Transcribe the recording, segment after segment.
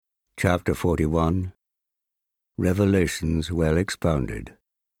Chapter 41 Revelations Well Expounded.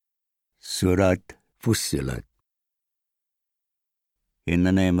 Surat Fussilat. In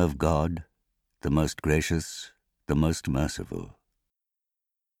the name of God, the most gracious, the most merciful.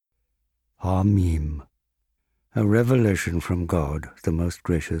 Hamim. A revelation from God, the most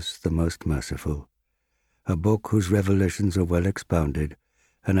gracious, the most merciful. A book whose revelations are well expounded,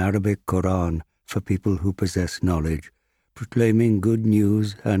 an Arabic Quran for people who possess knowledge, proclaiming good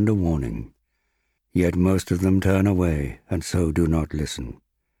news and a warning. Yet most of them turn away, and so do not listen.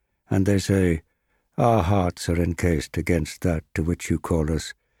 And they say, "Our hearts are encased against that to which you call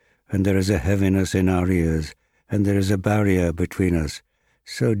us, and there is a heaviness in our ears, and there is a barrier between us.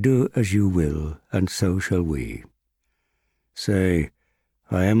 So do as you will, and so shall we." Say,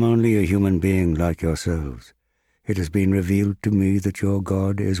 "I am only a human being like yourselves. It has been revealed to me that your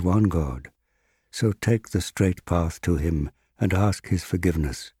God is one God. So take the straight path to him and ask his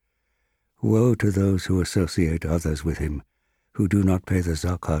forgiveness. Woe to those who associate others with him, who do not pay the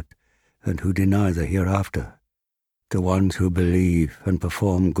zakat, and who deny the hereafter. The ones who believe and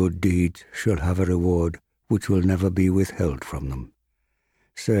perform good deeds shall have a reward which will never be withheld from them."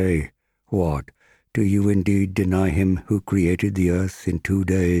 Say, "What, do you indeed deny him who created the earth in 2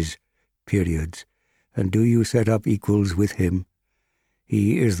 days, periods, and do you set up equals with him?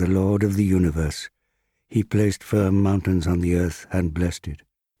 He is the Lord of the universe. He placed firm mountains on the earth and blessed it.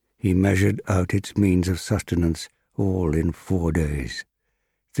 He measured out its means of sustenance, all in 4 days.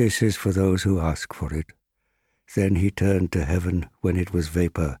 This is for those who ask for it. Then he turned to heaven when it was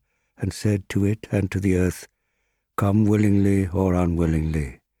vapor, and said to it and to the earth, 'Come willingly or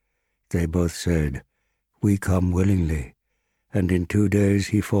unwillingly.' They both said, 'We come willingly.' And in 2 days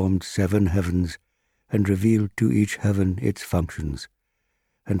he formed 7 heavens, and revealed to each heaven its functions.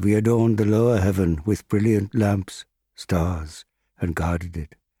 And we adorned the lower heaven with brilliant lamps, stars, and guarded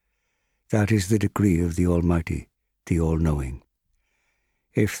it. That is the decree of the Almighty, the All-Knowing.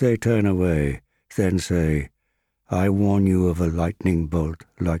 If they turn away, then say, 'I warn you of a lightning bolt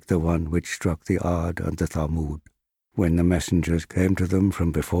like the one which struck the Ad and the Thamud, when the messengers came to them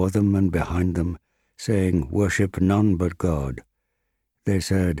from before them and behind them, saying, "Worship none but God." They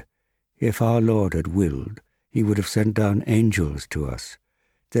said, "If our Lord had willed, he would have sent down angels to us.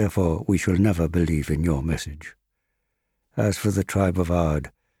 Therefore we shall never believe in your message." As for the tribe of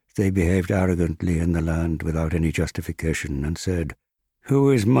Ad, they behaved arrogantly in the land without any justification, and said, "Who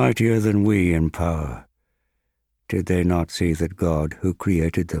is mightier than we in power?" Did they not see that God, who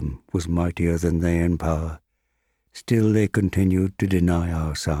created them, was mightier than they in power? Still they continued to deny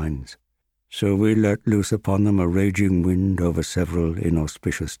our signs. So we let loose upon them a raging wind over several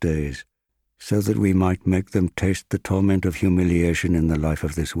inauspicious days, so that we might make them taste the torment of humiliation in the life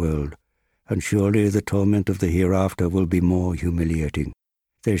of this world, and surely the torment of the hereafter will be more humiliating.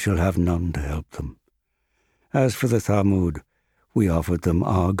 They shall have none to help them. As for the Thamud, we offered them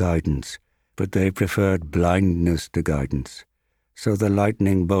our guidance, but they preferred blindness to guidance. So the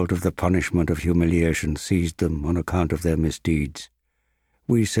lightning bolt of the punishment of humiliation seized them on account of their misdeeds.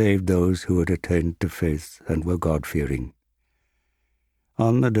 We saved those who had attained to faith and were God-fearing.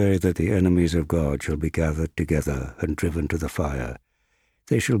 On the day that the enemies of God shall be gathered together and driven to the fire,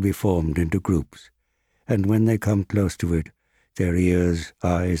 they shall be formed into groups, and when they come close to it, their ears,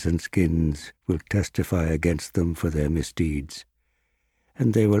 eyes, and skins will testify against them for their misdeeds.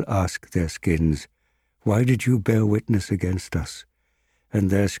 And they will ask their skins, "Why did you bear witness against us?" And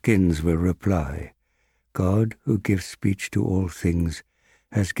their skins will reply, "God, who gives speech to all things,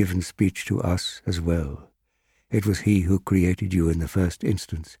 has given speech to us as well. It was he who created you in the first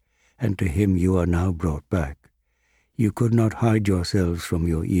instance, and to him you are now brought back. You could not hide yourselves from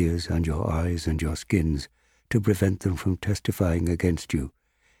your ears and your eyes and your skins to prevent them from testifying against you,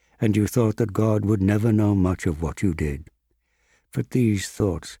 and you thought that God would never know much of what you did. But these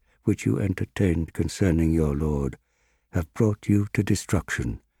thoughts which you entertained concerning your Lord have brought you to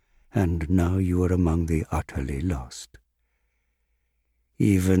destruction, and now you are among the utterly lost.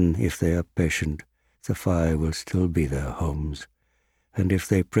 Even if they are patient, the fire will still be their homes, and if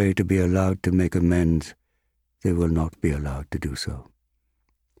they pray to be allowed to make amends, they will not be allowed to do so.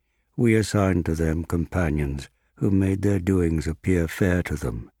 We assigned to them companions who made their doings appear fair to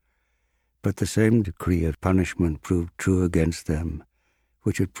them, but the same decree of punishment proved true against them,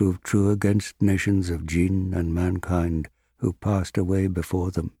 which had proved true against nations of jinn and mankind who passed away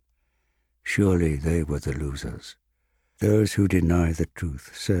before them. Surely they were the losers. Those who deny the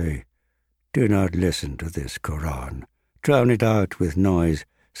truth say, "Do not listen to this Quran. Drown it out with noise,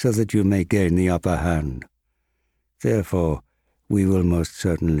 so that you may gain the upper hand." Therefore, we will most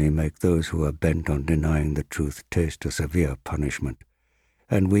certainly make those who are bent on denying the truth taste a severe punishment,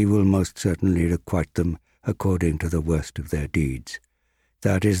 and we will most certainly requite them according to the worst of their deeds.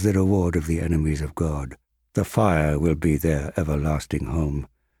 That is the reward of the enemies of God. The fire will be their everlasting home,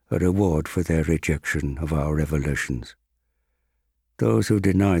 a reward for their rejection of our revelations. Those who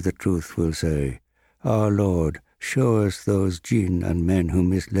deny the truth will say, Our Lord, show us those jinn and men who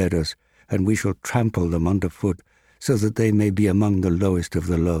misled us, and we shall trample them underfoot, so that they may be among the lowest of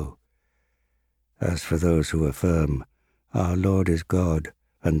the low. As for those who affirm, Our Lord is God,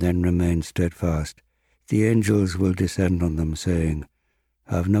 and then remain steadfast, the angels will descend on them, saying,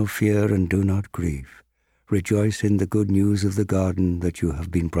 Have no fear and do not grieve. Rejoice in the good news of the garden that you have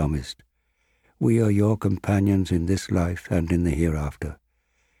been promised. We are your companions in this life and in the hereafter.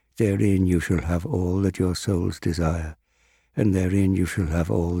 Therein you shall have all that your souls desire, and therein you shall have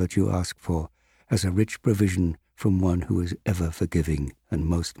all that you ask for, as a rich provision from one who is ever forgiving and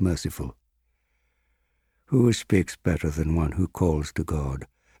most merciful. Who speaks better than one who calls to God,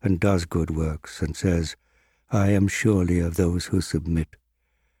 and does good works, and says, I am surely of those who submit?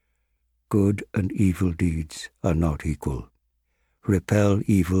 Good and evil deeds are not equal. Repel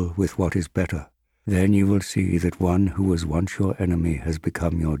evil with what is better. Then you will see that one who was once your enemy has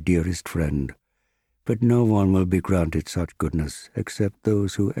become your dearest friend. But no one will be granted such goodness except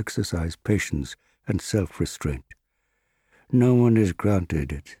those who exercise patience and self-restraint. No one is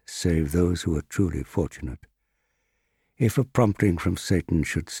granted it save those who are truly fortunate. If a prompting from Satan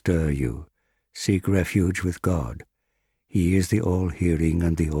should stir you, seek refuge with God. He is the all-hearing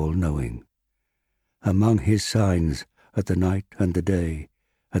and the all-knowing. Among his signs are the night and the day,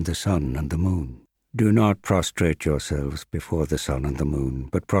 and the sun and the moon. Do not prostrate yourselves before the sun and the moon,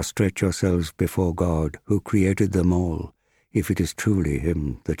 but prostrate yourselves before God, who created them all, if it is truly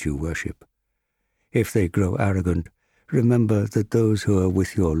him that you worship. If they grow arrogant, remember that those who are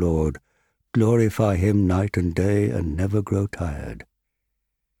with your Lord glorify him night and day and never grow tired.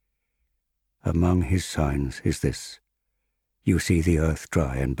 Among his signs is this: you see the earth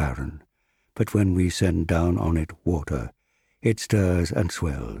dry and barren, but when we send down on it water, it stirs and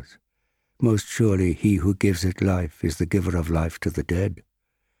swells. Most surely he who gives it life is the giver of life to the dead.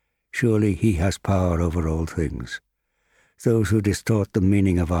 Surely he has power over all things. Those who distort the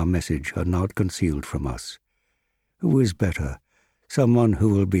meaning of our message are not concealed from us. Who is better, someone who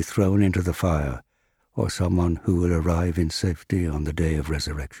will be thrown into the fire, or someone who will arrive in safety on the day of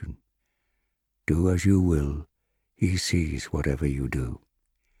resurrection? Do as you will, he sees whatever you do.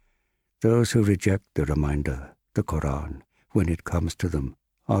 Those who reject the reminder, the Quran, when it comes to them,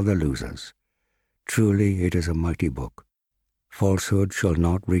 are the losers. Truly it is a mighty book. Falsehood shall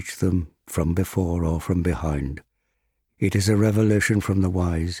not reach them from before or from behind. It is a revelation from the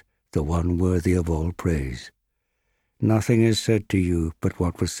wise, the one worthy of all praise. Nothing is said to you but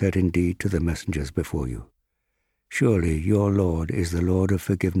what was said indeed to the messengers before you. Surely your Lord is the Lord of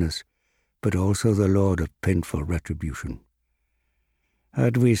forgiveness, but also the Lord of painful retribution.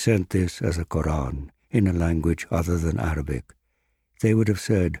 Had we sent this as a Quran in a language other than Arabic, they would have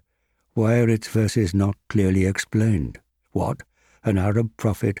said, Why are its verses not clearly explained? What? An Arab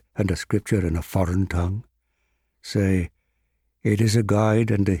prophet and a scripture in a foreign tongue? Say, it is a guide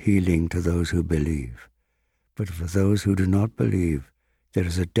and a healing to those who believe. But for those who do not believe, there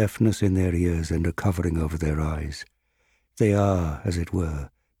is a deafness in their ears and a covering over their eyes. They are, as it were,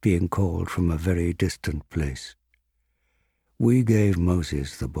 being called from a very distant place. We gave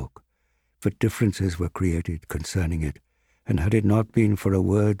Moses the book, but differences were created concerning it, and had it not been for a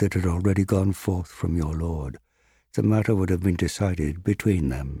word that had already gone forth from your Lord, the matter would have been decided between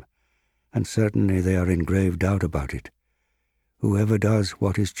them, and certainly they are in grave doubt about it. Whoever does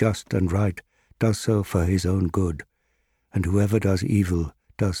what is just and right does so for his own good, and whoever does evil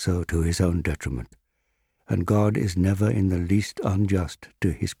does so to his own detriment, and God is never in the least unjust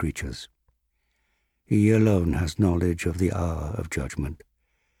to his creatures. He alone has knowledge of the hour of judgment,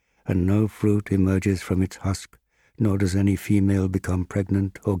 and no fruit emerges from its husk, nor does any female become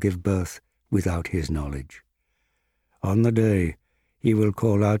pregnant or give birth without his knowledge. On the day he will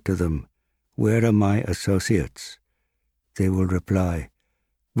call out to them, Where are my associates? They will reply,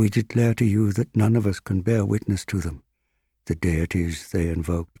 We declare to you that none of us can bear witness to them. The deities they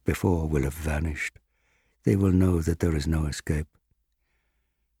invoked before will have vanished. They will know that there is no escape.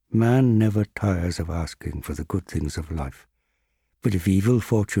 Man never tires of asking for the good things of life, but if evil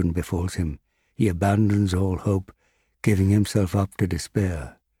fortune befalls him, he abandons all hope, giving himself up to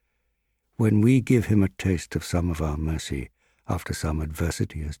despair. When we give him a taste of some of our mercy, after some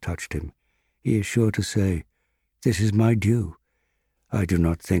adversity has touched him, he is sure to say, This is my due. I do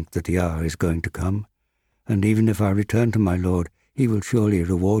not think that the hour is going to come, and even if I return to my Lord, he will surely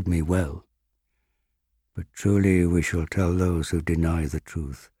reward me well. But truly we shall tell those who deny the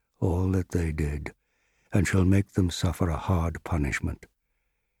truth all that they did, and shall make them suffer a hard punishment.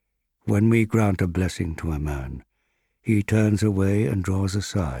 When we grant a blessing to a man, he turns away and draws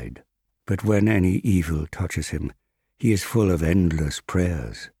aside. But when any evil touches him, he is full of endless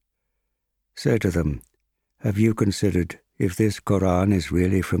prayers. Say to them, have you considered, if this Koran is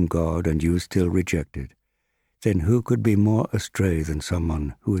really from God and you still reject it, then who could be more astray than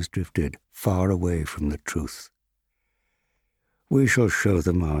someone who has drifted far away from the truth? We shall show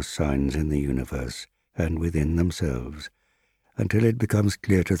them our signs in the universe and within themselves, until it becomes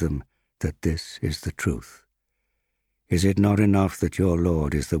clear to them that this is the truth. Is it not enough that your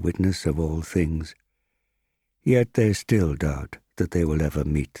Lord is the witness of all things? Yet they still doubt that they will ever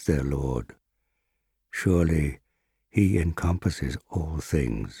meet their Lord. Surely he encompasses all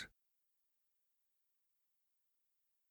things.